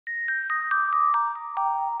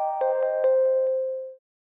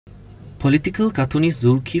Political cartoonist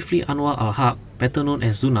Zulkiflee Anwar UlHaque, better known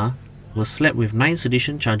as Zunar, was slapped with 9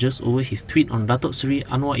 sedition charges over his tweet on Datuk Seri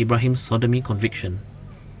Anwar Ibrahim's sodomy conviction.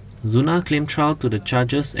 Zunar claimed trial to the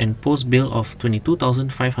charges and post bail of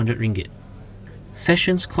 22,500 ringgit.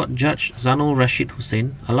 Sessions Court Judge Zainul Rashid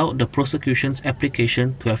Hussain allowed the prosecution's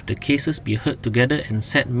application to have the cases be heard together and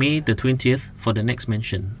set May the 20th for the next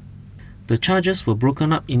mention. The charges were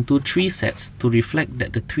broken up into 3 sets to reflect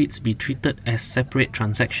that the tweets be treated as separate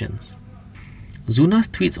transactions. Zunar's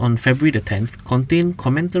tweets on February the 10th contained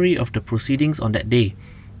commentary of the proceedings on that day,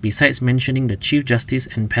 besides mentioning the Chief Justice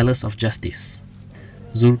and Palace of Justice.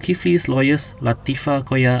 Zulkiflee's lawyers Latifa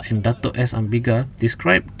Koya and Datuk S. Ambiga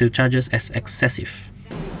described the charges as excessive.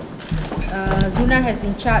 Zunar has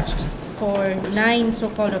been charged for 9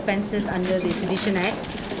 so-called offences under the Sedition Act.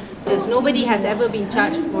 Because nobody has ever been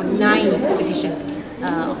charged for 9 sedition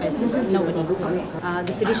offences. Nobody.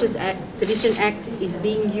 The Sedition Act is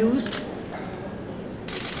being used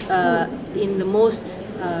in the most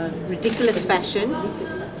ridiculous fashion,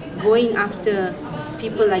 going after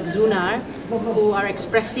people like Zunar who are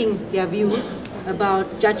expressing their views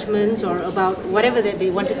about judgments or about whatever that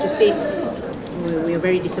they wanted to say. We are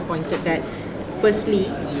very disappointed that firstly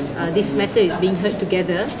this matter is being heard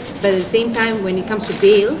together, but at the same time when it comes to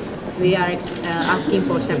bail, we are asking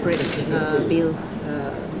for separate bail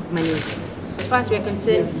money. As far as we are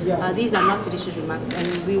concerned, these are not seditious remarks,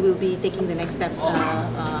 and we will be taking the next steps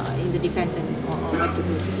in the defence and what to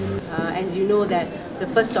do. As you know, that the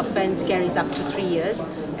first offence carries up to 3 years,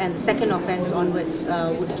 and the second offence onwards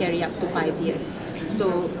would carry up to 5 years.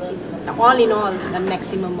 So, all in all, a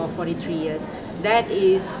maximum of 43 years. That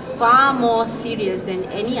is far more serious than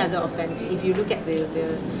any other offence if you look at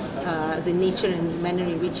the nature and manner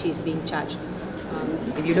in which he is being charged.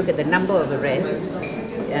 If you look at the number of arrests,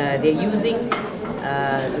 they're using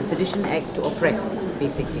the Sedition Act to oppress,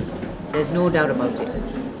 basically. There's no doubt about it.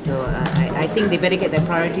 So I think they better get their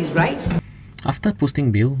priorities right. After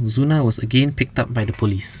posting bail, Zunar was again picked up by the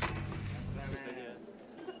police.